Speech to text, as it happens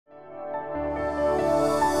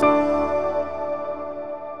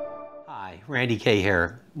Randy Kay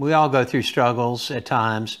here. We all go through struggles at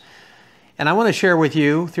times, and I want to share with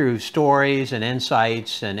you through stories and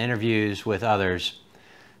insights and interviews with others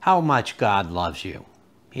how much God loves you.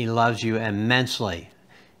 He loves you immensely,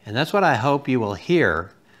 and that's what I hope you will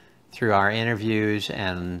hear through our interviews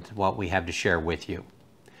and what we have to share with you.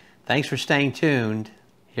 Thanks for staying tuned.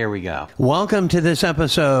 Here we go. Welcome to this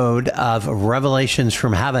episode of Revelations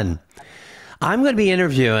from Heaven. I'm going to be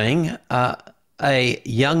interviewing a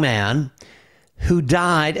young man who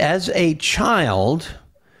died as a child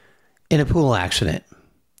in a pool accident.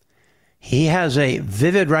 He has a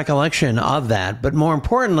vivid recollection of that, but more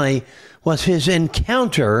importantly was his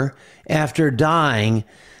encounter after dying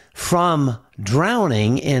from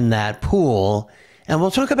drowning in that pool. And we'll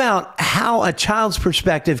talk about how a child's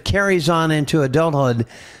perspective carries on into adulthood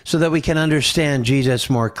so that we can understand Jesus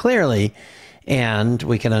more clearly and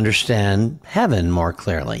we can understand heaven more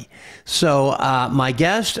clearly. So my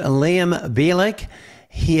guest, Liam Bielik,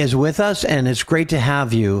 he is with us, and it's great to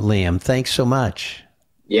have you, Liam. Thanks so much.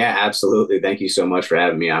 Yeah, absolutely. Thank you so much for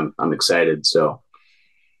having me. I'm excited.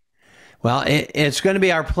 Well, it's going to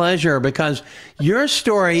be our pleasure because your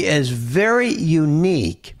story is very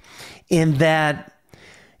unique in that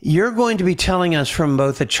you're going to be telling us from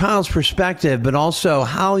both a child's perspective, but also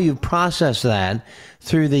how you process that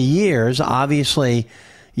through the years. Obviously,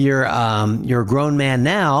 you're a grown man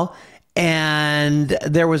now, and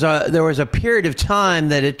there was a period of time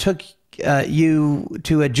that it took you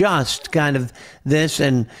to adjust kind of this,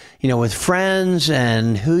 and with friends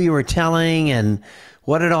and who you were telling and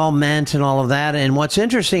what it all meant and all of that. And what's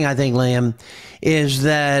interesting, I think, Liam, is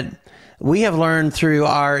that we have learned through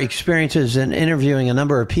our experiences in interviewing a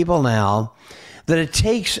number of people now that it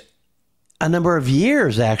takes a number of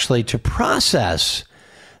years actually to process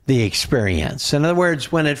the experience. In other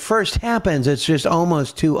words, when it first happens, it's just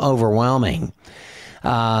almost too overwhelming.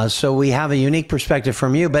 So we have a unique perspective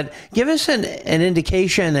from you, but give us an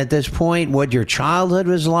indication at this point what your childhood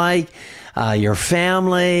was like, your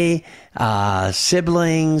family,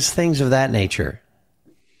 siblings, things of that nature.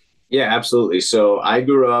 Yeah, absolutely. So I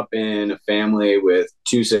grew up in a family with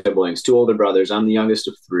two siblings, two older brothers. I'm the youngest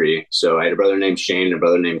of three. So I had a brother named Shane and a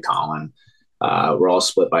brother named Colin. We're all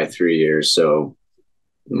split by 3 years. So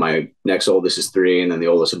my next oldest is 3, and then the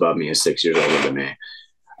oldest above me is 6 years older than me.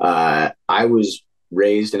 I was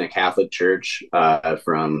raised in a Catholic church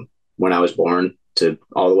from when I was born to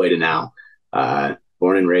all the way to now.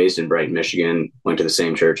 Born and raised in Brighton, Michigan, went to the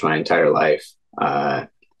same church my entire life. I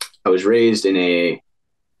was raised in a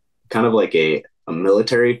kind of like a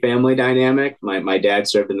military family dynamic. My dad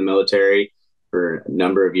served in the military for a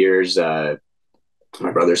number of years. My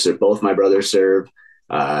brothers served, both my brothers served.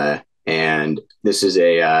 And this is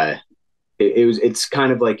it's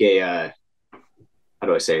kind of like a, how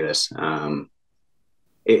do I say this?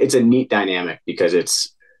 It's a neat dynamic because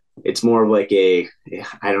it's more of like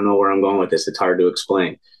I don't know where I'm going with this. It's hard to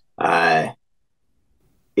explain.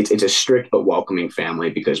 It's a strict but welcoming family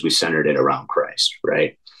because we centered it around Christ,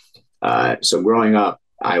 right? So growing up,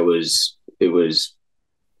 it was,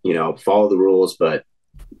 follow the rules, but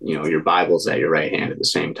your Bible's at your right hand at the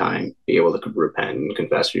same time, be able to repent and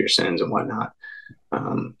confess for your sins and whatnot.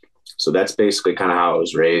 So that's basically kind of how I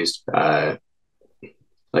was raised.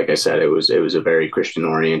 Like I said, it was a very Christian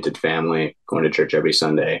oriented family, going to church every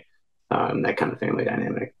Sunday, that kind of family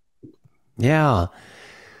dynamic. Yeah.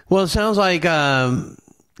 Well, it sounds like,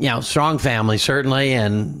 strong family, certainly,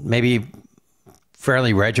 and maybe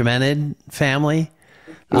fairly regimented family.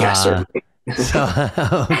 Yeah, certainly.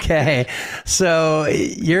 Okay. So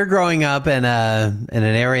you're growing up in an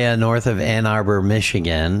area north of Ann Arbor,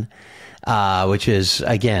 Michigan, which is,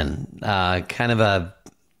 again, kind of a,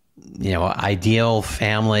 ideal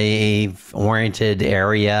family oriented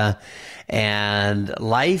area, and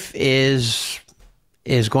life is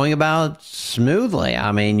going about smoothly.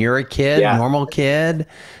 I mean, you're a kid, Yeah. normal kid,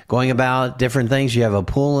 going about different things. You have a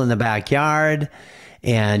pool in the backyard,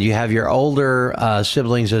 and you have your older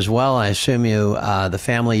siblings as well. I assume the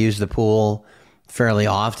family used the pool fairly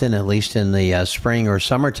often, at least in the spring or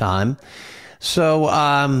summertime. So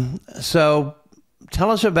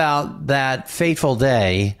tell us about that fateful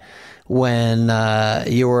day when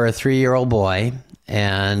you were a 3-year-old boy,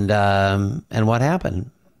 and what happened.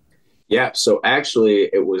 Yeah. So actually,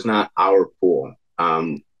 it was not our pool.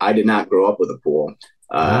 I did not grow up with a pool.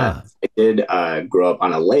 I did grow up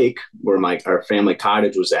on a lake where our family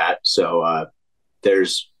cottage was at. So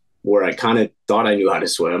there's where I kind of thought I knew how to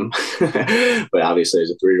swim, but obviously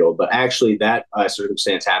as a 3-year-old. But actually, that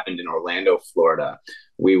circumstance happened in Orlando, Florida.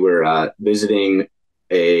 We were visiting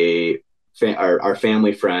our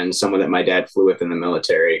family friend, someone that my dad flew with in the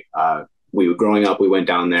military. We were growing up. We went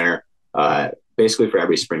down there Basically for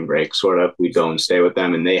every spring break, sort of, we'd go and stay with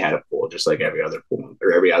them, and they had a pool just like every other pool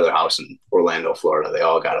or every other house in Orlando, Florida. They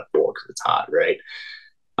all got a pool because it's hot, right?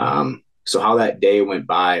 So how that day went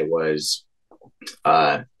by was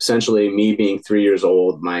essentially me being 3 years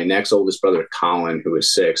old. My next oldest brother, Colin, who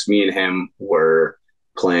was 6, me and him were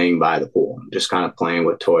playing by the pool, just kind of playing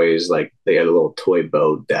with toys. Like they had a little toy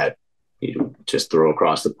boat that you just throw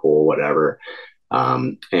across the pool, whatever.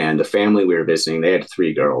 And the family we were visiting, they had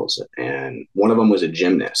 3 girls, and one of them was a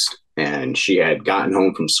gymnast, and she had gotten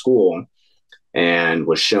home from school and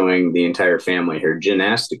was showing the entire family her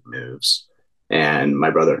gymnastic moves. And my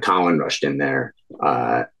brother Colin rushed in there,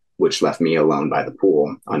 which left me alone by the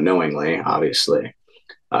pool, unknowingly, obviously.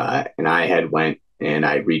 And I had went and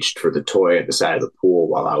I reached for the toy at the side of the pool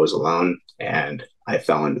while I was alone, and I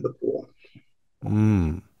fell into the pool.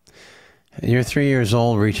 Mm. You're 3 years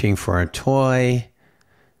old reaching for a toy.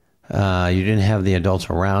 You didn't have the adults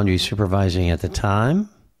around you supervising at the time.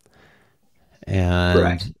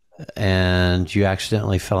 Correct. And you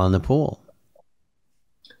accidentally fell in the pool.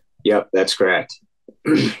 Yep, that's correct.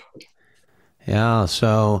 Yeah,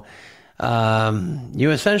 so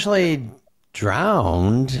you essentially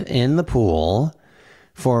drowned in the pool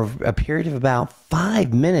for a period of about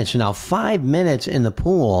 5 minutes. Now, 5 minutes in the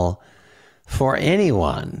pool for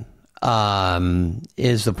anyone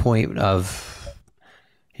is the point of,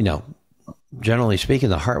 generally speaking,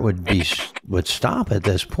 the heart would stop at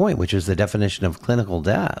this point, which is the definition of clinical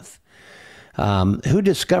death. Who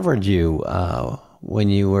discovered you when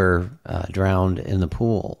you were drowned in the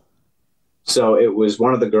pool? So it was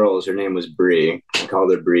one of the girls. Her name was Bree. I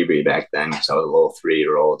called her Bree Bree back then because I was a little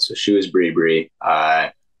 3-year-old. So she was Bree Bree.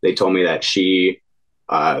 They told me that she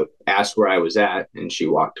asked where I was at, and she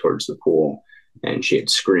walked towards the pool, and she had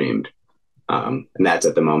screamed. And that's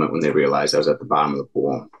at the moment when they realized I was at the bottom of the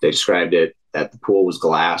pool. They described it that the pool was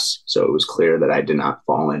glass, so it was clear that I did not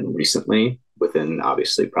fall in recently, within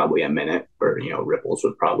obviously probably a minute, or ripples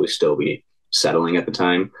would probably still be settling at the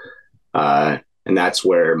time. And that's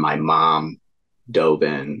where my mom dove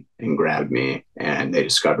in and grabbed me, and they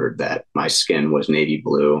discovered that my skin was navy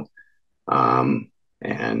blue.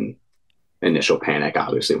 And initial panic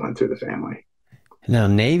obviously went through the family. Now,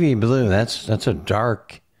 navy blue, that's a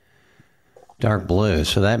dark blue.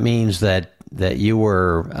 So that means that you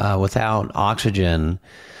were without oxygen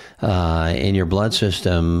in your blood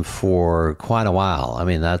system for quite a while. I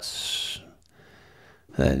mean, that's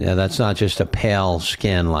not just a pale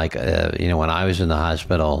skin like, when I was in the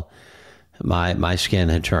hospital, my skin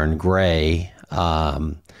had turned gray.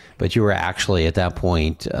 But you were actually at that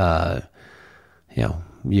point,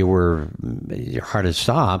 your heart had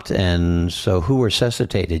stopped. And so who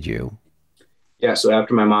resuscitated you? Yeah. So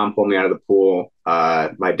after my mom pulled me out of the pool,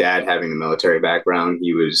 my dad, having the military background,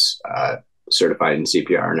 he was certified in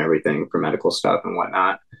CPR and everything for medical stuff and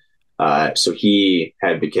whatnot. So he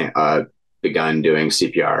had begun doing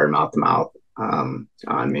CPR mouth to mouth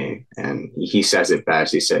on me. And he says it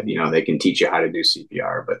best. He said, they can teach you how to do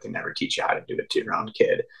CPR, but they never teach you how to do it to your own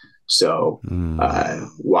kid. So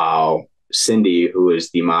while Cindy, who is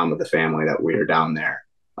the mom of the family that we were down there,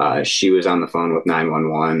 she was on the phone with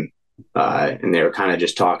 911. And they were kind of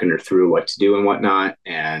just talking her through what to do and whatnot.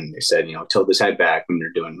 And they said, tilt his head back when you're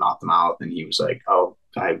doing mouth to mouth. And he was like, oh,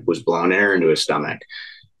 I was blowing air into his stomach.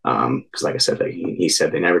 Because like I said, he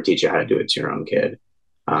said they never teach you how to do it to your own kid.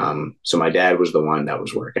 So my dad was the one that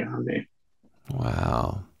was working on me.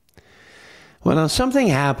 Wow. Well, now something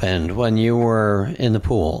happened when you were in the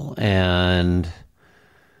pool and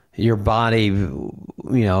your body,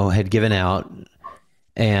 had given out,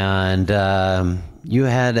 and you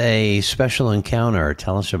had a special encounter.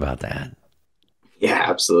 Tell us about that. Yeah,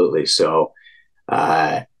 absolutely. So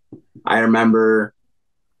I remember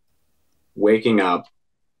waking up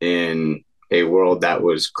in a world that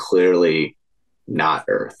was clearly not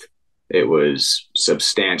Earth. It was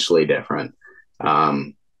substantially different.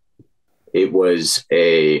 It was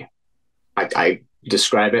I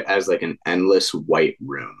describe it as like an endless white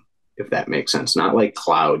room, if that makes sense. Not like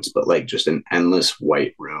clouds, but like just an endless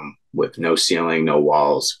white room with no ceiling, no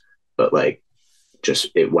walls, but like just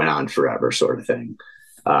it went on forever sort of thing.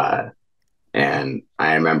 And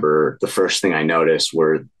I remember the first thing I noticed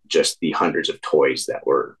were just the hundreds of toys that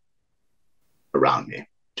were around me.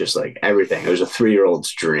 Just like everything. It was a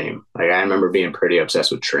 3-year-old's dream. Like I remember being pretty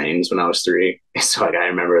obsessed with trains when I was 3. So like I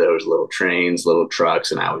remember there was little trains, little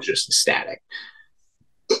trucks, and I was just ecstatic.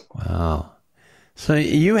 Wow. So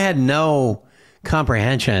you had no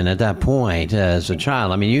comprehension at that point as a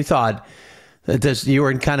child. I mean, you thought that you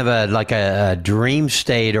were in kind of a dream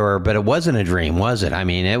state, but it wasn't a dream, was it? I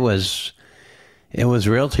mean, it was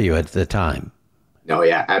real to you at the time. No,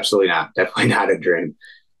 yeah, absolutely not. Definitely not a dream.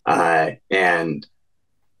 And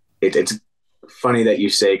it's funny that you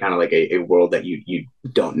say kind of like a world that you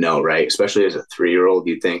don't know, right? Especially as a 3-year-old,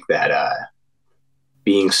 you think that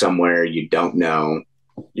being somewhere you don't know,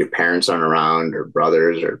 your parents aren't around, or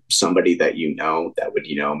brothers, or somebody that you know that would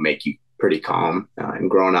make you pretty calm. And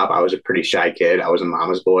growing up, I was a pretty shy kid. I was a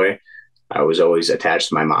mama's boy. I was always attached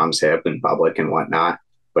to my mom's hip in public and whatnot.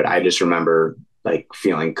 But I just remember like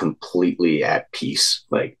feeling completely at peace,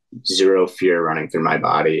 like zero fear running through my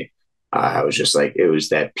body. I was just like, it was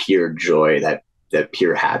that pure joy, that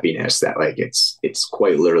pure happiness that like it's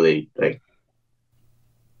quite literally like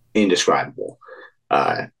indescribable.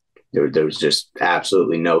 Uh, there was just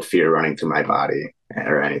absolutely no fear running through my body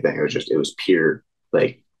or anything. It was pure,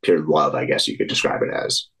 like pure love, I guess you could describe it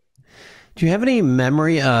as. Do you have any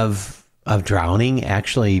memory of drowning,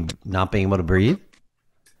 actually not being able to breathe?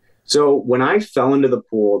 So when I fell into the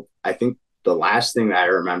pool, I think the last thing that I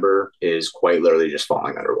remember is quite literally just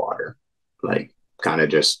falling underwater, like kind of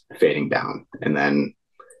just fading down. And then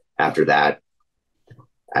after that,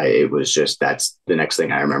 it was just that's the next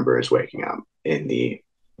thing I remember is waking up in the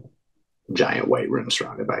giant white room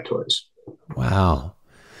surrounded by toys. Wow.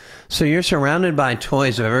 So you're surrounded by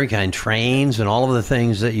toys of every kind, trains and all of the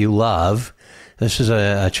things that you love. This is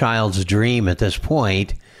a child's dream at this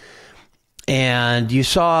point. And you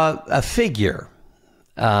saw a figure,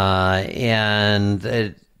 and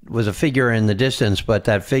it was a figure in the distance, but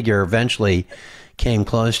that figure eventually came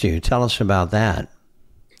close to you. Tell us about that.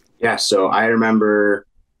 Yeah, so I remember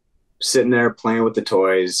sitting there playing with the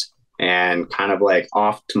toys, and kind of like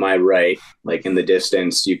off to my right, like in the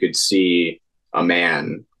distance, you could see a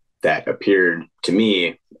man that appeared to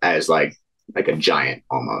me as like a giant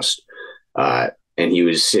almost. And he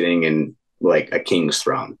was sitting in like a king's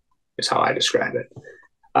throne, is how I describe it.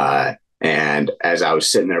 And as I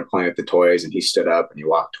was sitting there playing with the toys, and he stood up and he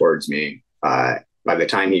walked towards me, by the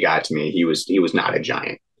time he got to me, he was not a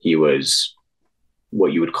giant. He was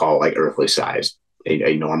what you would call like earthly sized,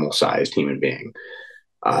 a normal sized human being.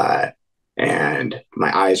 Uh, and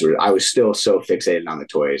I was still so fixated on the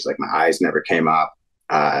toys. Like my eyes never came up.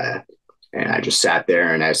 And I just sat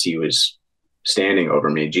there. And as he was standing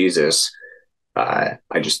over me, Jesus, uh,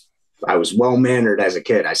 I just, I was well mannered as a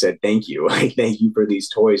kid. I said, thank you. Like, thank you for these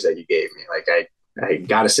toys that you gave me. Like, I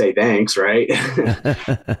got to say thanks. Right.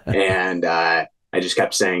 And, I just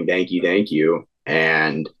kept saying, thank you.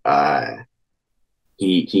 And,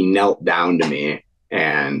 he knelt down to me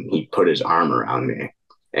and he put his arm around me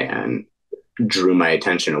and drew my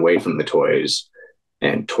attention away from the toys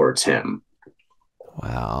and towards him.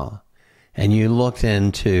 Wow. And you looked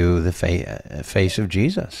into the face of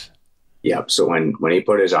Jesus. Yep. So when he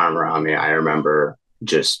put his arm around me, I remember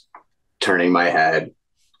just turning my head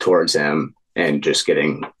towards him and just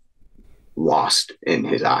getting lost in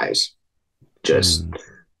his eyes. Just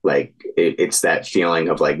like it's that feeling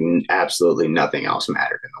of like absolutely nothing else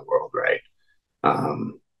mattered in the world, right?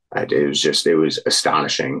 It was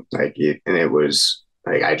astonishing. And it was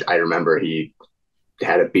like I remember he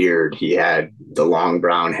had a beard, he had the long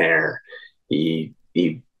brown hair, he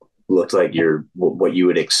looked like what you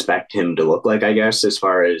would expect him to look like, I guess, as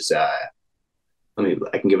far as I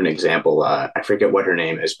can give an example. I forget what her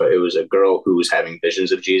name is, but it was a girl who was having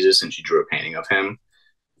visions of Jesus and she drew a painting of him.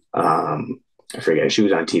 I forget, she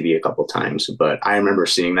was on TV a couple times, but I remember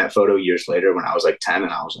seeing that photo years later when I was like 10, and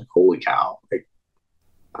I was like, holy cow, like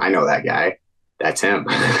I know that guy. That's him.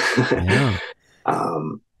 Yeah.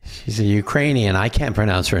 um, She's a Ukrainian. I can't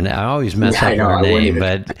pronounce her name. I always mess up know, her name,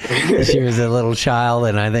 but she was a little child.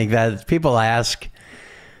 And I think that people ask,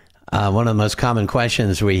 one of the most common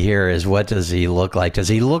questions we hear is, what does he look like? Does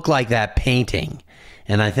he look like that painting?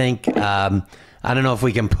 And I think, I don't know if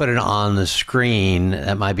we can put it on the screen.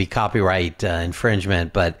 That might be copyright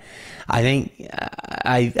infringement, but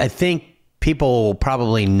I think people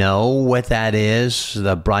probably know what that is,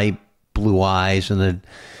 the bright blue eyes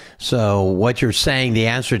so what you're saying, the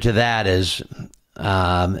answer to that is,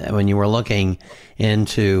 when you were looking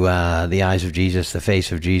into the eyes of Jesus, the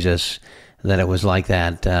face of Jesus, that it was like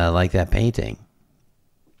that painting.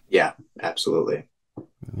 yeah, absolutely.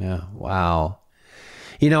 Yeah. Wow.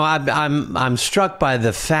 You know, I'm struck by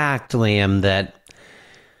the fact, Liam, that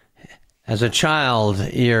as a child,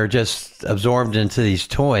 you're just absorbed into these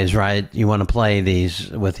toys, right? You want to play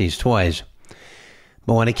with these toys.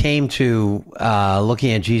 But when it came to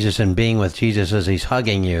looking at Jesus and being with Jesus as he's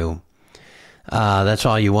hugging you, that's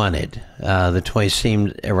all you wanted. The toys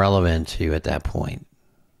seemed irrelevant to you at that point.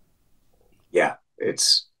 Yeah,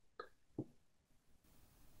 it's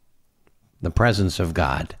The presence of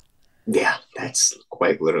God. yeah, that's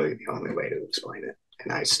quite literally the only way to explain it.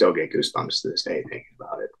 And I still get goosebumps to this day thinking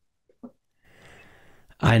about it.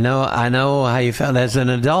 I know how you felt as an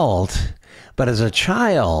adult, but as a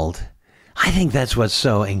child, I think that's what's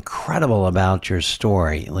so incredible about your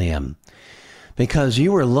story, Liam, because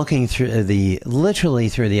you were looking literally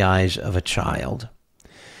through the eyes of a child.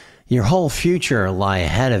 Your whole future lie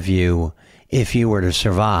ahead of you if you were to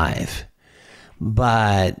survive.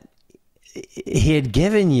 But Jesus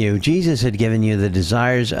had given you the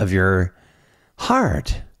desires of your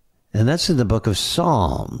heart. And that's in the book of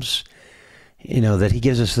Psalms, that he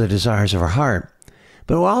gives us the desires of our heart.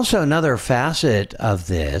 But also another facet of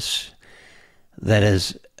this that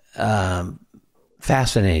is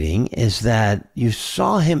fascinating is that you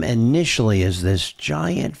saw him initially as this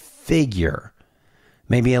giant figure,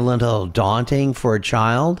 maybe a little daunting for a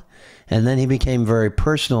child, and then he became very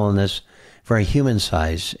personal in this very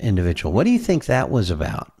human-sized individual. What do you think that was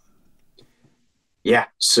about? Yeah.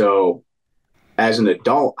 So as an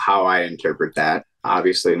adult, how I interpret that,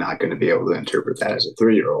 obviously not going to be able to interpret that as a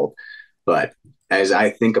 3-year-old. But as I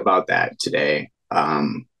think about that today,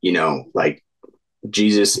 like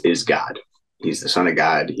Jesus is God. He's the Son of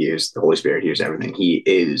God. He is the Holy Spirit. He is everything. He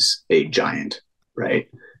is a giant, right?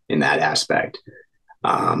 In that aspect.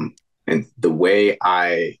 And the way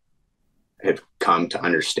I have come to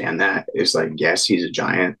understand that is like, yes, he's a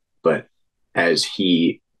giant, but as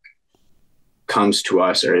he comes to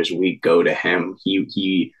us or as we go to him,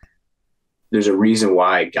 there's a reason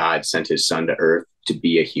why God sent his son to earth to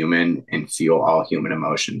be a human and feel all human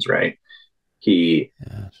emotions, right?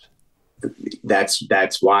 Yes.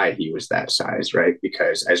 That's why he was that size, right?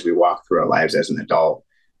 Because as we walk through our lives as an adult,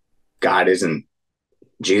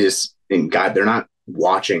 Jesus and God, they're not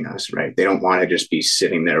watching us, right? They don't want to just be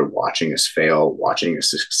sitting there watching us fail, watching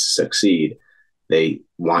us succeed. They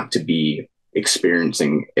want to be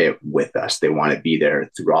experiencing it with us. They want to be there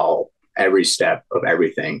through every step of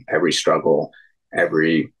everything, every struggle,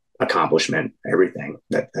 every accomplishment, everything.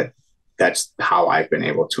 That's how I've been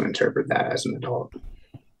able to interpret that as an adult.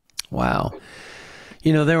 Wow.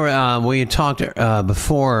 We talked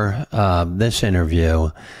before this interview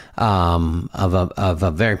of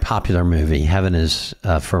a very popular movie, Heaven is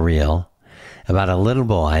for Real, about a little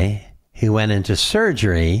boy who went into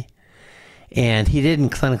surgery and he didn't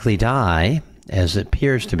clinically die, as it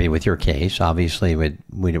appears to be with your case. Obviously,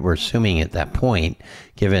 we're assuming at that point,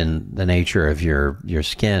 given the nature of your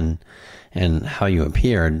skin and how you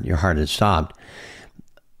appeared, your heart had stopped.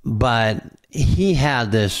 But he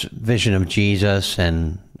had this vision of Jesus,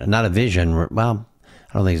 and not a vision. Well,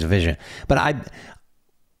 I don't think it's a vision, but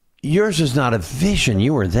yours is not a vision.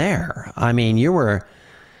 You were there. I mean, you were,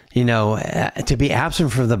 to be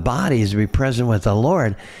absent from the body is to be present with the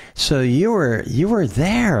Lord. So you were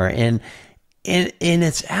there, and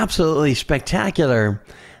it's absolutely spectacular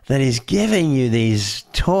that he's giving you these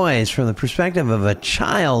toys from the perspective of a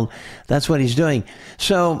child. That's what he's doing.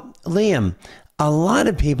 So, Liam, a lot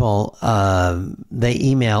of people, they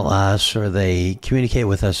email us or they communicate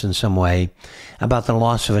with us in some way about the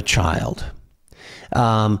loss of a child.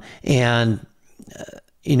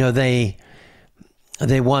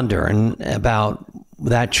 They wonder about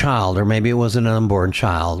that child, or maybe it was an unborn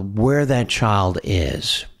child, where that child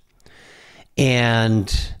is.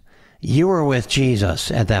 And you were with Jesus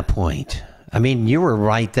at that point. I mean, you were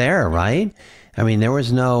right there, right? I mean, there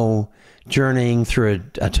was no journeying through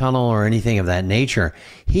a tunnel or anything of that nature.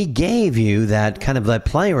 He gave you that kind of that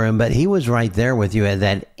playroom, but he was right there with you at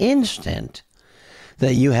that instant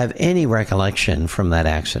that you have any recollection from that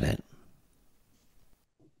accident.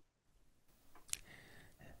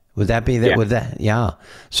 Would that be that? Yeah. Would that? Yeah.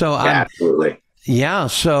 So yeah, absolutely. Yeah.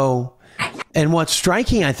 So, and what's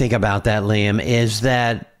striking, I think, about that, Liam, is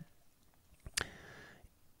that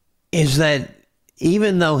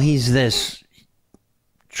even though he's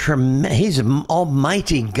he's an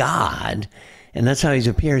almighty God, and that's how he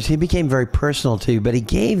appears, he became very personal to you, but he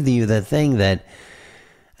gave you the thing that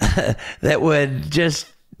that would just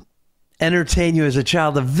entertain you as a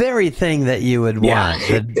child, the very thing that you would want.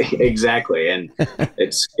 Exactly. And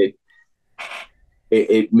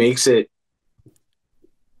it makes it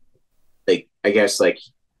like, I guess, like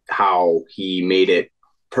how he made it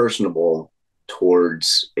personable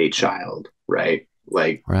towards a child, right?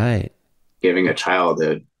 Like, right. Giving a child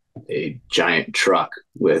a giant truck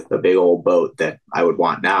with a big old boat that I would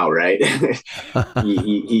want now, right?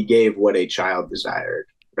 he gave what a child desired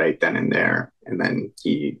right then and there. And then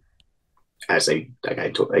he, as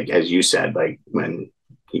you said, like when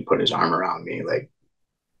he put his arm around me, like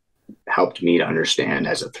helped me to understand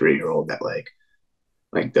as a 3-year-old that like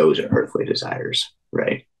those are earthly desires,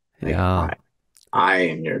 right? Like, yeah. I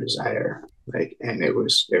am your desire. Like, and it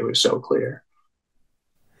was so clear.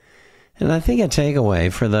 And I think a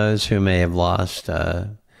takeaway for those who may have lost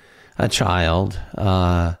a child,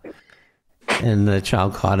 and the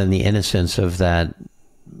child caught in the innocence of that,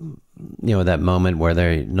 that moment where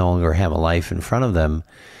they no longer have a life in front of them,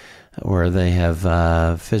 where they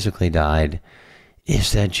have physically died,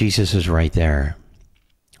 is that Jesus is right there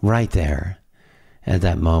at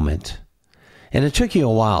that moment. And it took you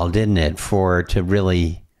a while, didn't it, to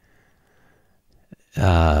really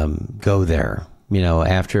go there?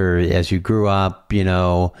 After, as you grew up, you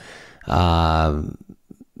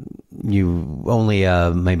only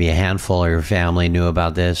maybe a handful of your family knew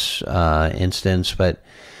about this instance, but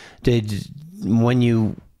do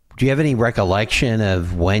you have any recollection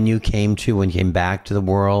of when you came back to the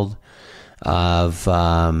world, of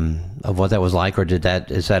what that was like, or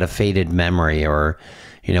is that a faded memory, or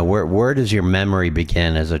where does your memory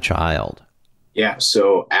begin as a child? Yeah.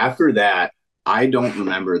 So after that, I don't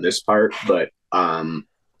remember this part, but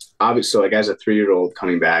obviously, so like as a 3-year-old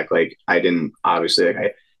coming back, like I didn't obviously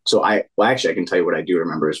well, actually I can tell you what I do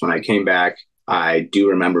remember is when I came back, I do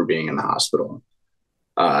remember being in the hospital.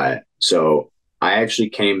 So I actually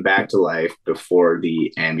came back to life before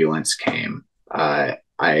the ambulance came.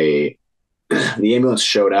 The ambulance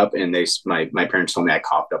showed up, and my parents told me I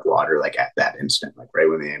coughed up water like at that instant, like right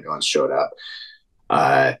when the ambulance showed up.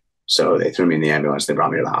 So they threw me in the ambulance. They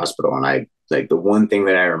brought me to the hospital, and I like the one thing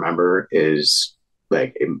that I remember is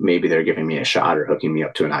like maybe they're giving me a shot or hooking me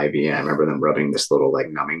up to an IV. And I remember them rubbing this little like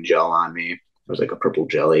numbing gel on me. It was like a purple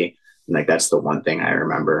jelly, and like that's the one thing I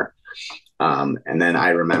remember. And then I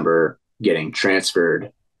remember getting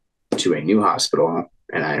transferred to a new hospital,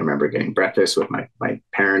 and I remember getting breakfast with my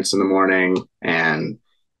parents in the morning, and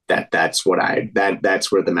that's where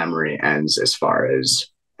the memory ends as far as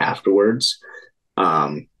afterwards.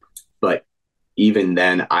 But even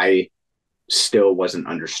then, I still wasn't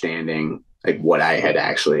understanding like what I had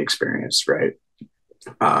actually experienced, right?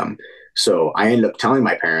 So I ended up telling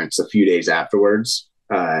my parents a few days afterwards,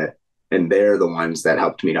 and they're the ones that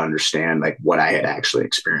helped me to understand like what I had actually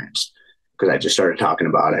experienced. Because I just started talking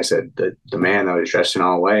about it. I said, the man that was dressed in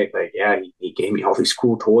all white, like, yeah, he gave me all these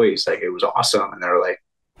cool toys. Like, it was awesome. And they were like,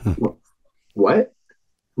 what?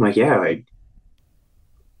 I'm like, yeah,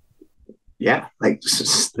 like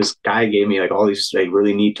this guy gave me like all these like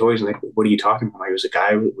really neat toys. And like, what are you talking about? Like, it was a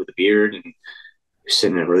guy with a beard and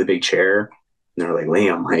sitting in a really big chair. And they're like,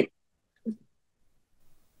 Liam, like,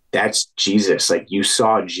 that's Jesus. Like, you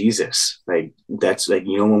saw Jesus. Like, that's like,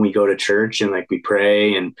 when we go to church and like we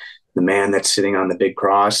pray, and the man that's sitting on the big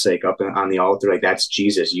cross, like up on the altar, like that's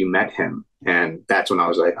Jesus. You met him. And that's when I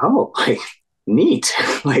was like, oh, like neat.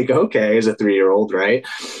 Like, okay, as a 3-year-old, right?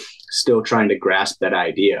 Still trying to grasp that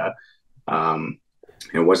idea.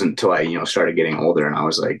 It wasn't until I, started getting older and I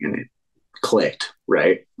was like, and it clicked,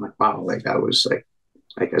 right? I'm like, wow, like that was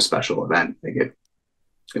like a special event. Like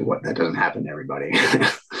what that doesn't happen to everybody.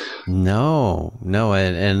 No,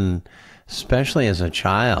 and especially as a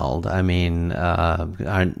child. I mean,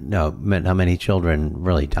 I know not many children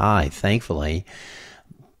really die, thankfully,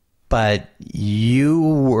 but you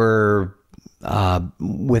were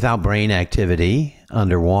without brain activity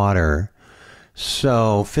underwater.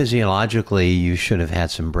 So physiologically, you should have had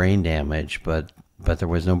some brain damage, but there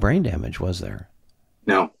was no brain damage, was there?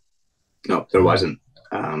 No, there wasn't.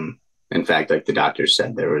 In fact, like the doctors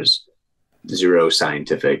said, there was zero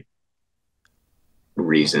scientific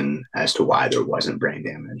reason as to why there wasn't brain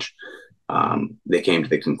damage. They came to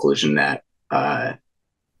the conclusion that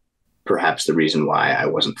perhaps the reason why I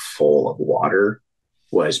wasn't full of water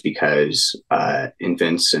was because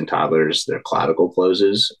infants and toddlers, their clavicle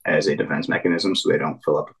closes as a defense mechanism, so they don't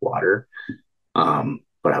fill up with water.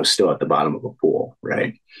 But I was still at the bottom of a pool,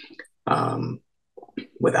 right?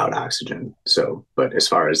 Without oxygen. So, but as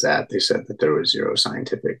far as that, they said that there was zero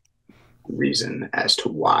scientific reason as to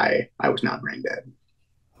why I was not brain dead.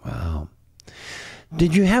 Wow.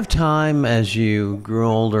 Did you have time as you grew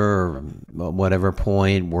older, or whatever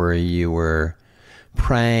point, where you were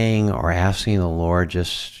praying or asking the Lord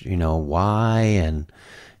just, why, and,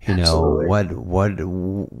 Absolutely.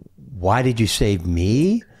 why did you save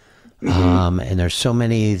me? Mm-hmm. And there's so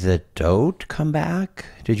many that don't come back.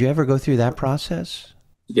 Did you ever go through that process?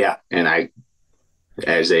 Yeah. And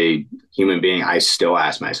as a human being, I still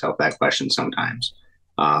ask myself that question sometimes.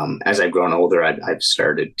 As I've grown older, I've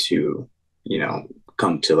started to,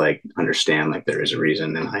 come to like understand like there is a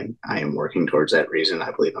reason, and I am working towards that reason. I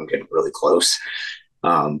believe I'm getting really close.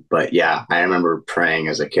 But yeah, I remember praying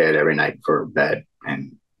as a kid every night before bed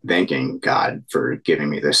and thanking God for giving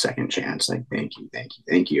me this second chance. Like, thank you, thank you,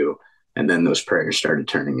 thank you. And then those prayers started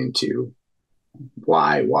turning into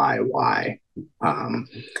why.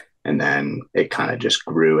 And then it kind of just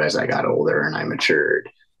grew as I got older and I matured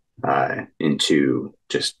into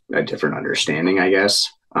just a different understanding, I guess.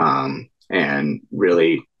 And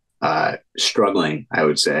really struggling, I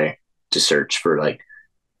would say, to search for like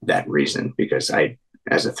that reason, because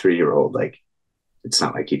as a 3-year-old, like, it's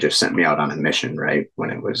not like he just sent me out on a mission, right?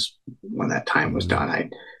 When that time was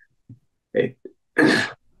done, it,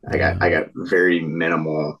 I got very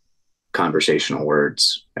minimal conversational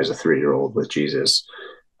words as a 3-year-old with Jesus.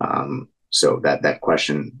 So that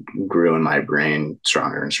question grew in my brain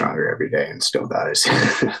stronger and stronger every day, and still does.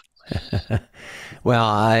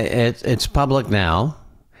 Well, it's public now,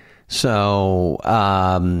 so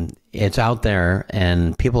it's out there,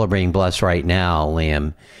 and people are being blessed right now,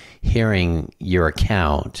 Liam, hearing your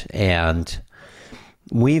account. And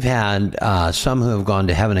we've had some who have gone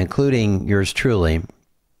to heaven, including yours truly,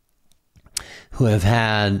 who have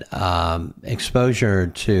had exposure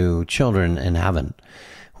to children in heaven.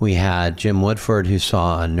 We had Jim Woodford, who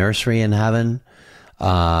saw a nursery in heaven.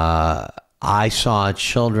 I saw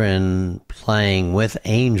children playing with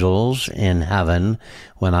angels in heaven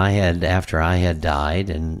after I had died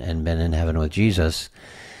and been in heaven with Jesus.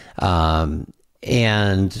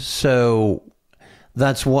 And so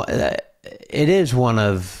that's what it is. One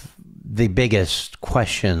of the biggest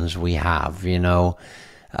questions we have,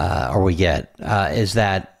 or we get, is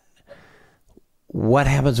that what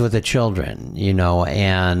happens with the children,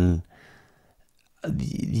 and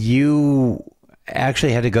you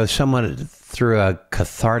actually had to go somewhat through a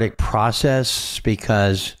cathartic process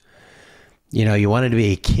because, you wanted to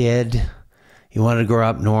be a kid. You wanted to grow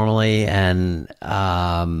up normally, and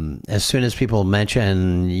as soon as people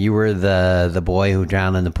mention you were the boy who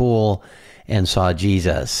drowned in the pool and saw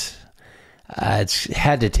Jesus, it's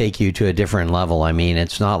had to take you to a different level. I mean,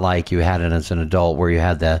 it's not like you had it as an adult where you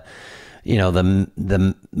had the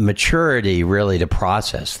maturity really to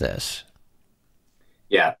process this.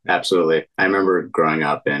 Yeah, absolutely. I remember growing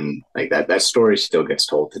up, and like that story still gets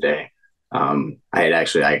told today.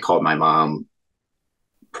 I called my mom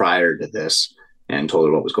prior to this and told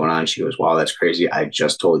her what was going on. She goes, "Wow, that's crazy. I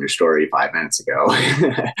just told your story 5 minutes ago."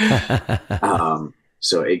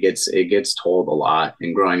 So it gets told a lot,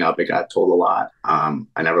 and growing up, it got told a lot.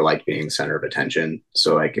 I never liked being the center of attention.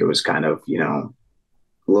 So like, it was kind of, a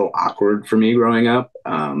little awkward for me growing up,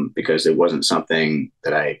 because it wasn't something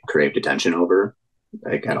that I craved attention over,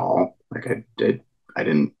 like, at all. Like, I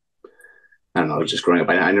don't know, just growing up,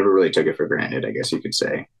 I never really took it for granted, I guess you could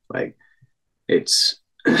say. Like,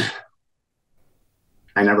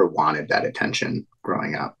 I never wanted that attention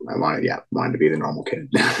growing up. I wanted to be the normal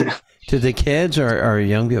kid. To the kids or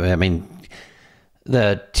young people, I mean,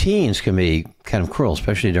 the teens can be kind of cruel,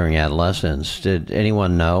 especially during adolescence. Did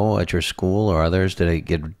anyone know at your school or others?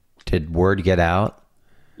 Did word get out?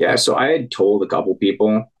 Yeah, so I had told a couple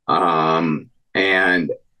people, and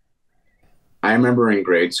I remember in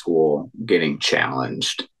grade school getting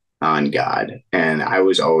challenged on God, and I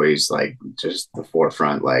was always like, just the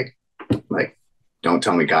forefront, like, don't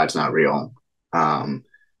tell me God's not real. And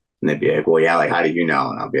they'd be like, "Well, yeah, like, how do you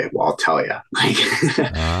know?" And I'll be like, "Well, I'll tell you." Like,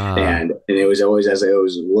 and it was always as I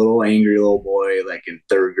was a little angry little boy, like in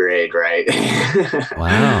 3rd grade, right?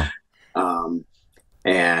 Wow.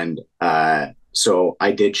 And so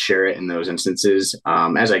I did share it in those instances.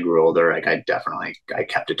 As I grew older, like, I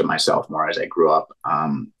kept it to myself more as I grew up.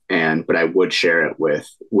 But I would share it with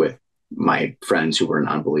my friends who were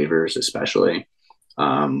non-believers, especially,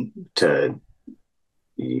 like,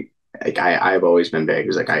 I've always been big.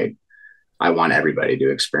 It's like, I want everybody to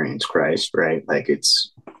experience Christ, right? Like,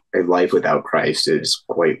 it's a life without Christ is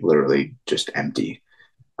quite literally just empty.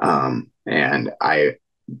 And I've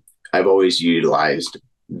always utilized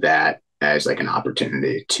that as like an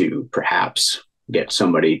opportunity to perhaps get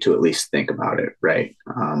somebody to at least think about it, right?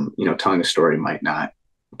 Telling a story might not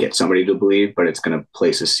get somebody to believe, but it's going to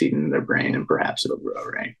place a seed in their brain, and perhaps it'll grow,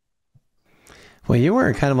 right? Well, you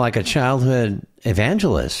were kind of like a childhood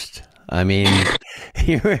evangelist. I mean,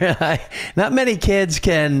 not many kids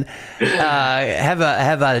can have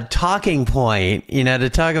a talking point, to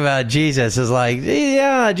talk about Jesus. Is like,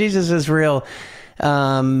 yeah, Jesus is real.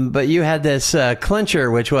 But you had this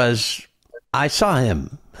clincher, which was, I saw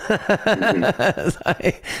him.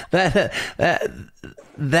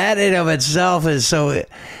 that in of itself is so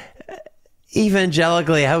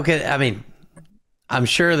evangelically. I'm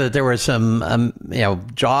sure that there were some,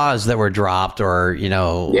 jaws that were dropped, or,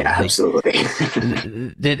 Yeah, absolutely.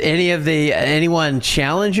 Did anyone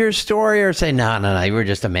challenge your story or say, no, you were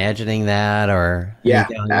just imagining that, or? Yeah,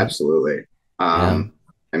 absolutely.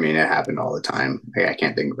 I mean, it happened all the time. I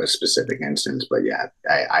can't think of a specific instance, but yeah,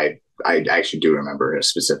 I actually do remember a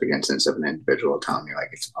specific instance of an individual telling me like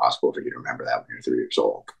it's impossible for you to remember that when you're 3 years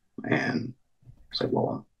old, and it's like,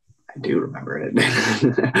 well, I do remember it.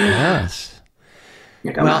 Yes.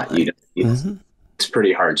 Like I'm Well, not, you know, it's a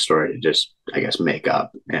pretty hard story to just, I guess, make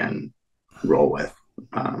up and roll with,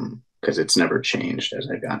 because it's never changed as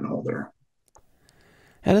I've gotten older.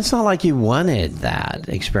 and it's not like you wanted that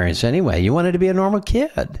experience anyway. You wanted to be a normal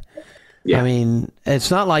kid. I Yeah, mean,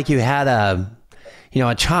 it's not like you had a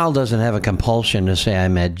child doesn't have a compulsion to say, I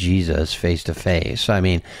met Jesus face to face. I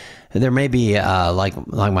mean, there may be, like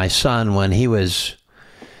my son, when he was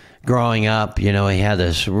growing up, he had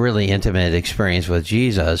this really intimate experience with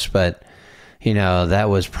Jesus, but, that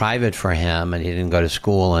was private for him, and he didn't go to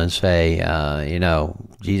school and say,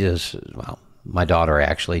 Jesus, well, my daughter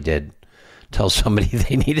actually did tell somebody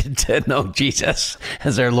they needed to know Jesus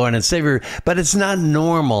as their Lord and Savior, but it's not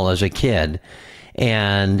normal as a kid.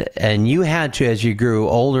 And you had to, as you grew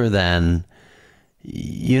older, then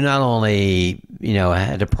you not only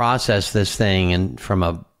had to process this thing and from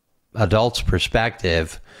a adult's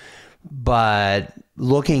perspective, but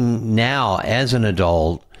looking now as an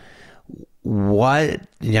adult, what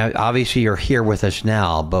obviously you're here with us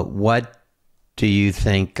now, but what do you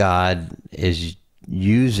think God is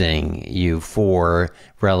using you for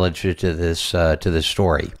relative to this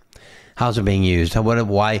story? How's it being used?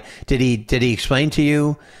 Why did he explain to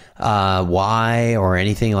you why or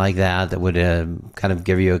anything like that would kind of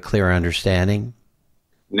give you a clear understanding?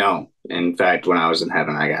 no. In fact, when I was in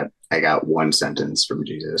heaven, I got one sentence from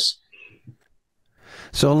Jesus.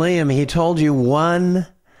 So Liam, he told you one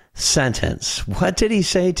sentence. What did he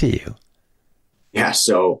say to you? Yeah,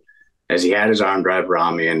 so as he had his arm wrapped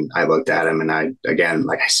around me, and I looked at him, and I, again,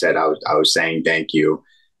 like I said, I was saying thank you.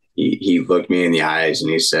 He looked me in the eyes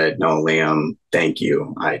and he said, "No, Liam, thank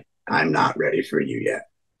you. I'm not ready for you yet."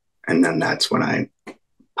 And then that's when I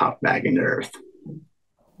popped back into earth.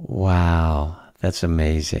 Wow, that's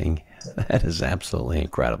amazing. That is absolutely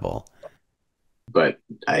incredible. But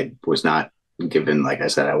I was not given, like I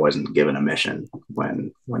said, I wasn't given a mission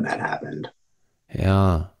when that happened.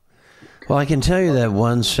 Yeah. Well, I can tell you that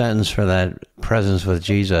one sentence for that presence with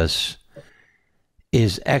Jesus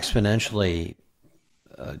is exponentially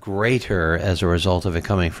greater as a result of it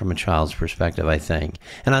coming from a child's perspective, I think.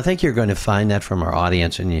 And I think you're going to find that from our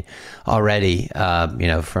audience, and you already,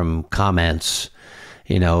 from comments,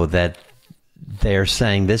 that they're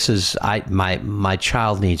saying, this is, my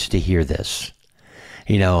child needs to hear this.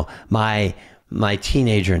 My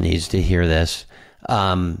teenager needs to hear this.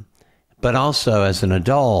 But also as an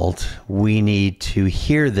adult, we need to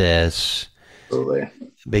hear this. Absolutely.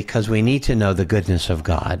 Because we need to know the goodness of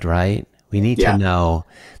God, right? We need to know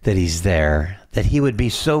that he's there, that he would be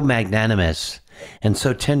so magnanimous and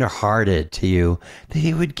so tenderhearted to you that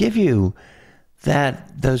he would give you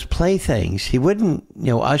those playthings. He wouldn't,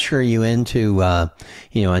 usher you into, a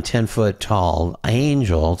 10-foot tall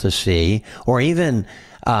angel to see, or even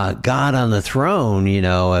God on the throne,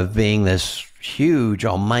 of being this huge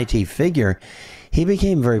almighty figure. He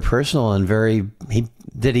became very personal and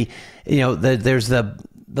there's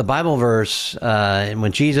the Bible verse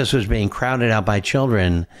when Jesus was being crowded out by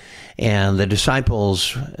children, and the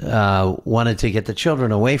disciples wanted to get the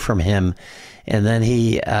children away from him, and then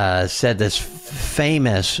he said this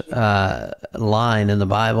famous line in the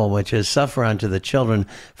Bible, which is, "Suffer unto the children,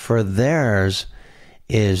 for theirs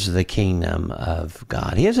is the kingdom of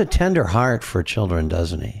God." He has a tender heart for children,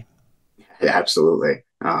 doesn't he? Yeah, absolutely.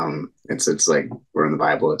 It's like where in the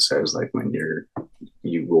Bible it says, like, when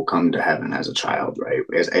you will come to heaven as a child, right?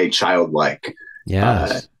 As a childlike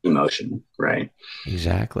emotion, right?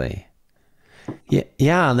 Exactly.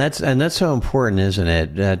 Yeah, and that's so important, isn't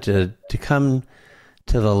it? To come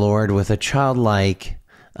to the Lord with a childlike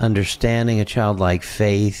understanding, a childlike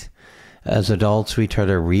faith. As adults, we try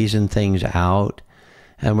to reason things out,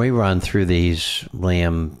 and we run through these,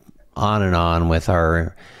 Liam, on and on with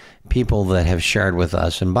our people that have shared with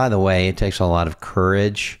us. And by the way, it takes a lot of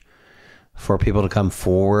courage for people to come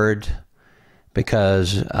forward,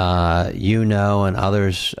 because and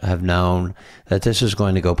others have known that this is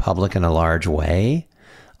going to go public in a large way,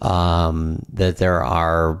 that there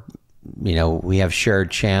are, we have shared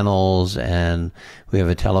channels and we have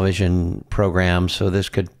a television program, so this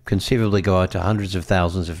could conceivably go out to hundreds of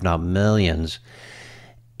thousands, if not millions.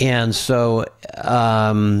 And so,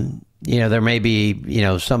 there may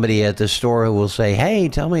be, somebody at the store who will say, "Hey,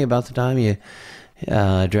 tell me about the time you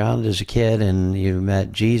drowned as a kid and you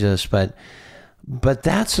met Jesus." But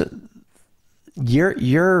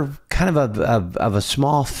you're kind of a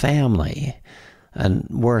small family and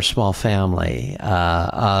we're a small family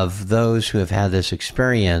of those who have had this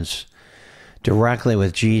experience directly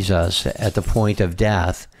with Jesus at the point of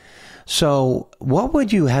death. So what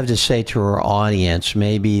would you have to say to our audience,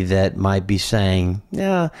 maybe that might be saying,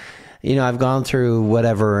 yeah, I've gone through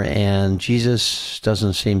whatever, and Jesus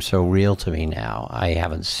doesn't seem so real to me now. I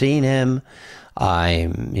haven't seen him.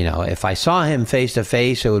 If I saw him face to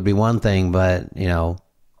face, it would be one thing, but,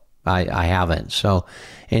 I haven't. So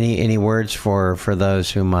any words for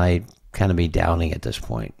those who might kind of be doubting at this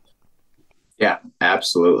point? Yeah,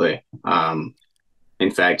 absolutely. In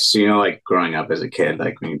fact, like growing up as a kid,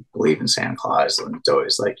 like when you believe in Santa Claus, and it's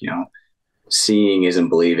always like, seeing isn't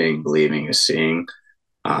believing, believing is seeing.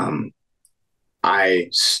 I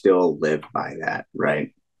still live by that,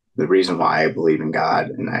 right? The reason why I believe in God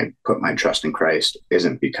and I put my trust in Christ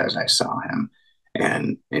isn't because I saw him.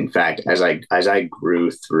 And in fact, as I grew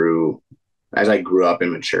up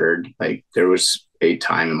and matured, like there was a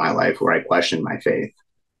time in my life where I questioned my faith.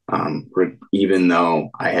 Even though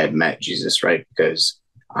I had met Jesus, right? Because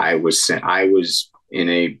I was in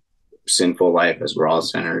a sinful life, as we're all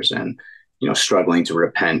sinners, and struggling to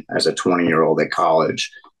repent as a 20-year-old at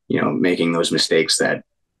college, making those mistakes that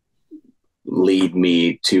lead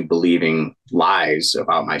me to believing lies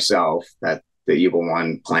about myself that the evil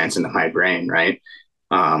one plants into my brain, right?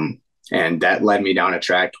 And that led me down a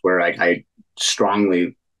track where I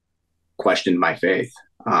strongly questioned my faith.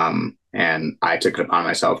 And I took it upon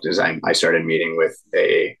myself as I started meeting with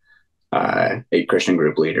a Christian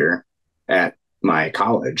group leader at my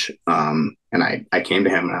college. And I came to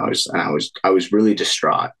him and I was really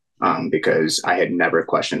distraught, because I had never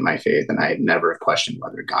questioned my faith and I had never questioned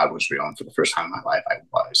whether God was real. And for the first time in my life, I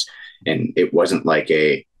was. And it wasn't like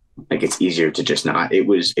it's easier to just not. It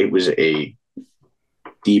was a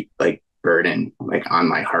deep burden on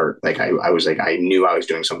my heart. I was I knew I was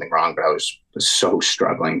doing something wrong, but I was so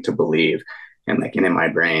struggling to believe. And in my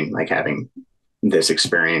brain, having this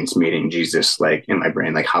experience meeting Jesus, in my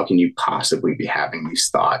brain, how can you possibly be having these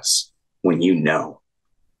thoughts when you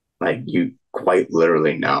quite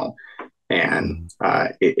literally know? And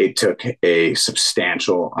it took a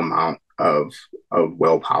substantial amount of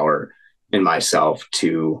willpower in myself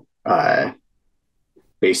to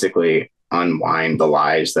basically unwind the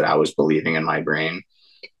lies that I was believing in my brain,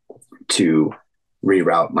 to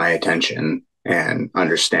reroute my attention and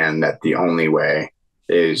understand that the only way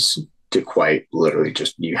is to quite literally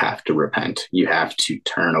you have to repent. You have to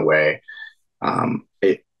turn away.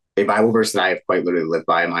 A Bible verse that I have quite literally lived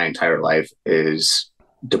by my entire life is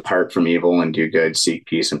depart from evil and do good, seek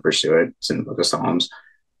peace and pursue it. It's in the book of Psalms.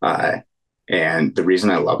 And the reason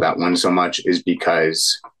I love that one so much is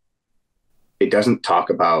because it doesn't talk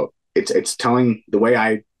about, it's telling, the way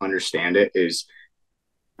I understand it is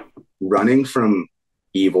running from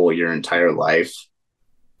evil your entire life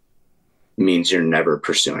means you're never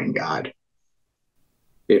pursuing God.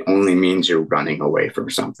 It only means you're running away from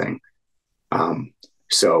something.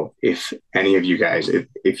 So if any of you guys,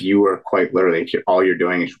 if you are quite literally, all you're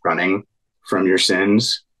doing is running from your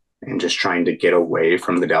sins and just trying to get away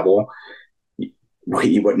from the devil,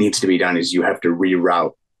 what needs to be done is you have to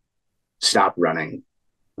reroute, stop running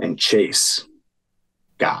and chase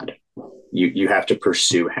God. You have to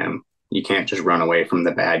pursue him. You can't just run away from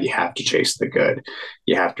the bad. You have to chase the good.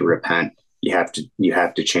 You have to repent. You have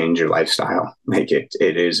to change your lifestyle.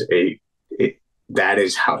 That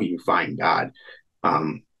is how you find God.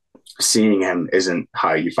 Seeing him isn't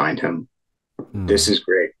how you find him. This is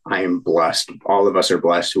great. I am blessed. All of us are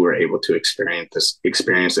blessed who are able to experience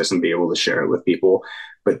this and be able to share it with people.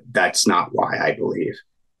 But that's not why I believe.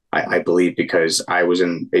 I believe because I was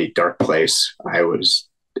in a dark place. I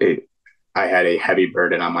had a heavy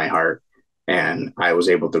burden on my heart, and I was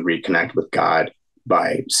able to reconnect with God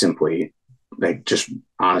by simply just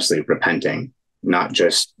honestly repenting, not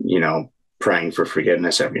just, praying for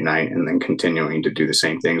forgiveness every night and then continuing to do the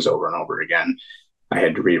same things over and over again. I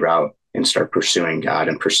had to reroute and start pursuing God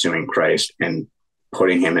and pursuing Christ and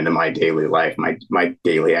putting him into my daily life, my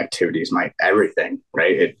daily activities, my everything,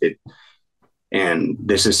 right? And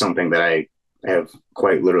this is something that I have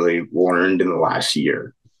quite literally learned in the last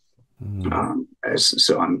year.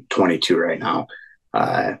 So I'm 22 right now.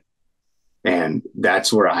 And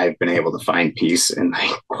that's where I've been able to find peace and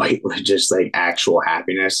quite just actual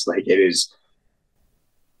happiness.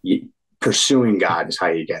 Pursuing God is how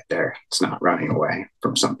you get there. It's not running away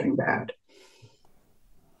from something bad.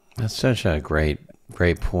 That's such a great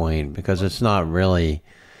point, because it's not really,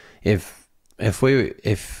 if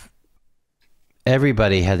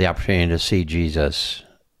everybody had the opportunity to see Jesus,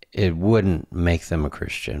 it wouldn't make them a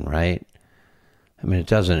Christian, right? I mean,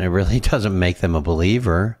 it really doesn't make them a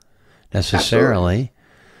believer. necessarily.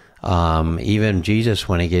 Even Jesus,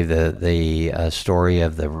 when he gave the story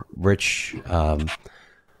of the rich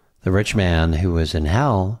man who was in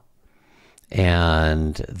hell,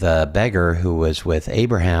 and the beggar who was with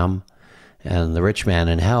Abraham, and the rich man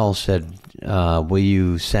in hell said, will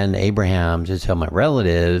you send Abraham to tell my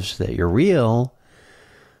relatives that you're real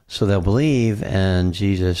so they'll believe? And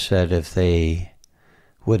Jesus said if they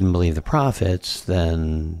wouldn't believe the prophets,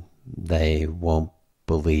 then they won't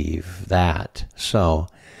believe that. So,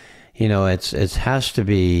 it has to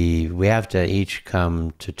be, we have to each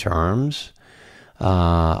come to terms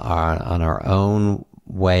on our own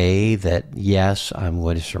way that, yes, I'm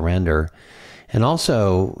going to surrender. And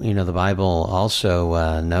also, the Bible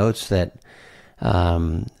also notes that,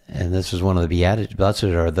 and this is one of the Beatitudes, blessed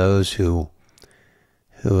are those who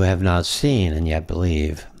have not seen and yet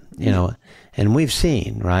believe, and we've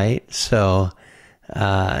seen, right? So,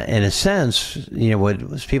 in a sense,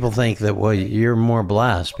 what people think that, well, you're more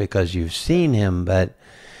blessed because you've seen him, but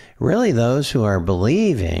really those who are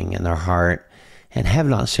believing in their heart and have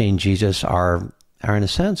not seen Jesus are in a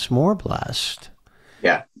sense more blessed.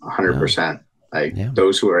 Yeah, 100%.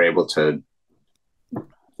 Those who are able to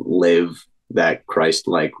live that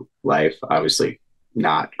Christ-like life, obviously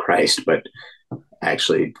not Christ, but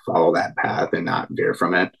actually follow that path and not veer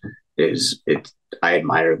from it, I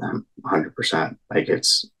admire them 100%.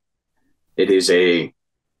 It's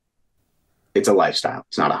a lifestyle.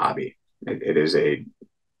 It's not a hobby. It's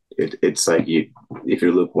like if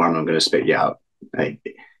you're lukewarm, I'm going to spit you out.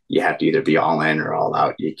 You have to either be all in or all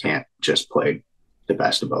out. You can't just play the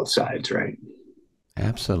best of both sides, right?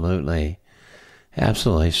 Absolutely.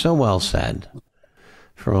 Absolutely. So well said.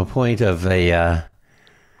 From a point of a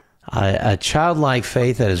childlike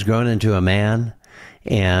faith that has grown into a man,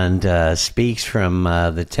 and speaks from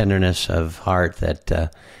the tenderness of heart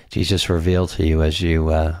that Jesus revealed to you as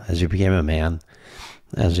you became a man,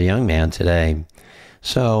 as a young man today.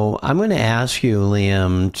 So I'm going to ask you,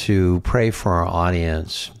 Liam, to pray for our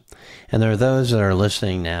audience. And there are those that are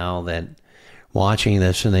listening now that watching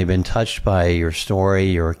this, and they've been touched by your story,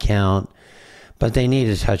 your account, but they need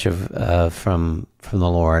a touch of from the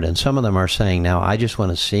Lord. And some of them are saying, now, I just want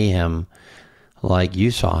to see him like you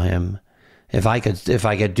saw him. If I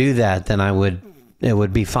could do that, then it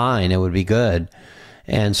would be fine. It would be good.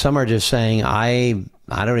 And some are just saying, I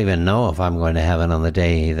don't even know if I'm going to heaven on the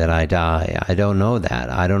day that I die. I don't know that.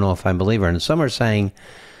 I don't know if I'm a believer. And some are saying,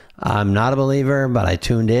 I'm not a believer, but I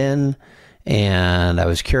tuned in and I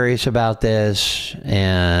was curious about this,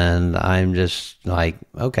 and I'm just like,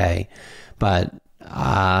 okay. But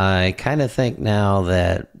I kind of think now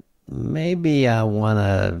that maybe I want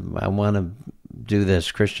to do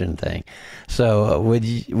this Christian thing. So would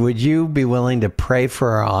you be willing to pray for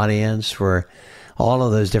our audience for all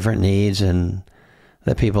of those different needs and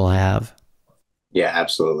that people have? Yeah,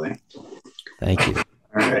 absolutely. Thank you.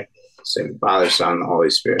 All right. Say the Father, Son, and the Holy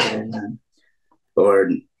Spirit. Amen.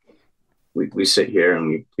 Lord, we sit here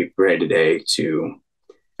and we pray today to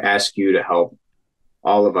ask you to help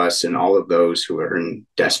all of us and all of those who are in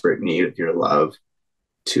desperate need of your love,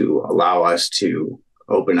 to allow us to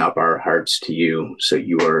open up our hearts to you so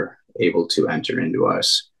you are able to enter into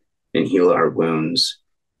us and heal our wounds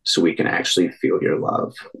so we can actually feel your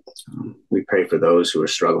love. We pray for those who are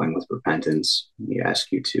struggling with repentance. We ask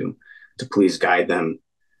you to please guide them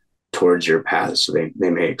towards your path so they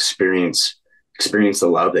may experience the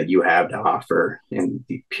love that you have to offer and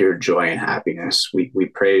the pure joy and happiness. We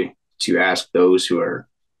pray to ask those who are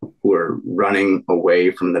running away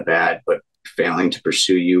from the bad but failing to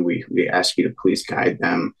pursue you. We ask you to please guide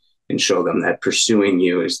them and show them that pursuing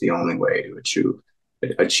you is the only way to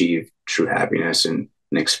achieve true happiness and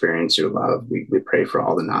experience your love. We pray for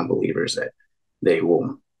all the non-believers that they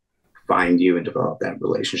will find you and develop that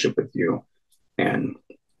relationship with you. And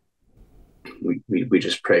we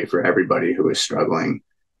just pray for everybody who is struggling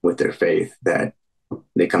with their faith, that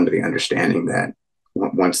they come to the understanding that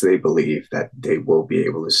once they believe, that they will be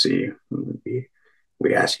able to see.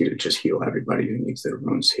 We ask you to just heal everybody who needs their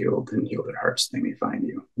wounds healed and heal their hearts so they may find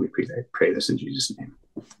you. We pray this in Jesus' name.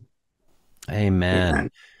 Amen.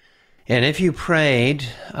 Amen. And if you prayed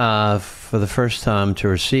for the first time to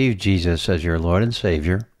receive Jesus as your Lord and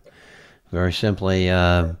Savior, very simply,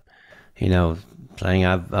 saying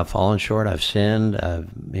I've fallen short, I've sinned,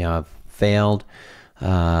 I've failed.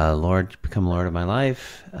 Lord, become Lord of my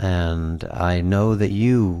life, and I know that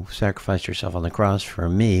you sacrificed yourself on the cross for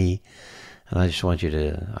me, and I just want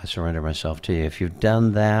I surrender myself to you. If you've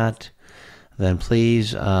done that, then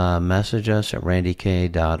please message us at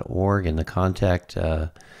randyk.org in the contact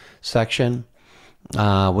section.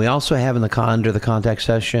 We also have under the contact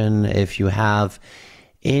section, if you have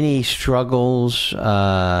any struggles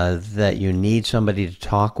that you need somebody to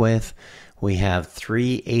talk with, we have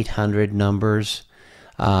 3-800 numbers.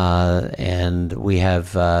 And we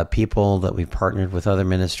have people that we've partnered with other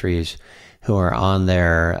ministries who are on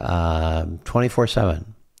there 24/7.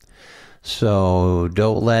 So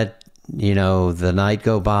don't let, the night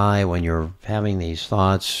go by when you're having these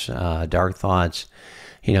thoughts, dark thoughts.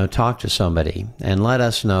 Talk to somebody and let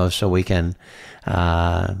us know so we can,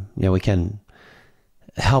 we can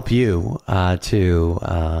help you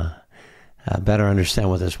to better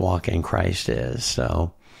understand what this walk in Christ is.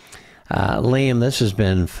 So, Liam, this has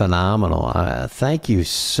been phenomenal. Thank you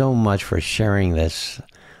so much for sharing this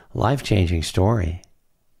life-changing story.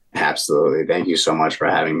 Absolutely. Thank you so much for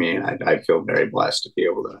having me. I feel very blessed to be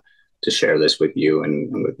able to share this with you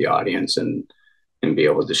and with the audience and be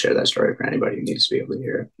able to share that story for anybody who needs to be able to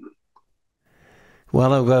hear it.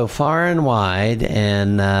 Well, it'll go far and wide,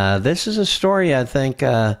 and this is a story I think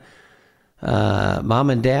Mom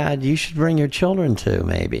and Dad, you should bring your children to,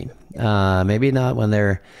 maybe. Maybe not when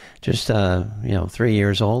they're just 3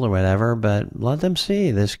 years old or whatever, but let them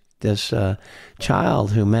see this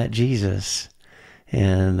child who met Jesus,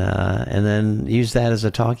 and then use that as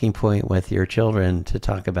a talking point with your children to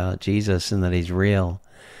talk about Jesus and that he's real.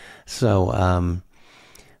 So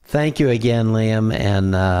thank you again, Liam,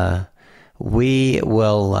 and we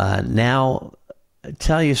will now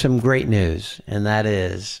tell you some great news, and that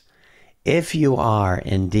is, if you are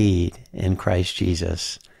indeed in Christ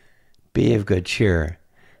Jesus, be of good cheer,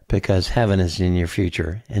 because heaven is in your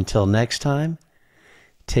future. Until next time,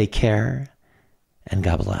 take care, and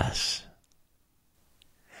God bless.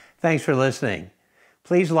 Thanks for listening.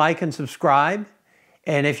 Please like and subscribe.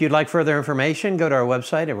 And if you'd like further information, go to our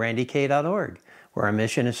website at randyk.org, where our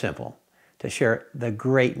mission is simple: to share the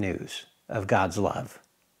great news of God's love.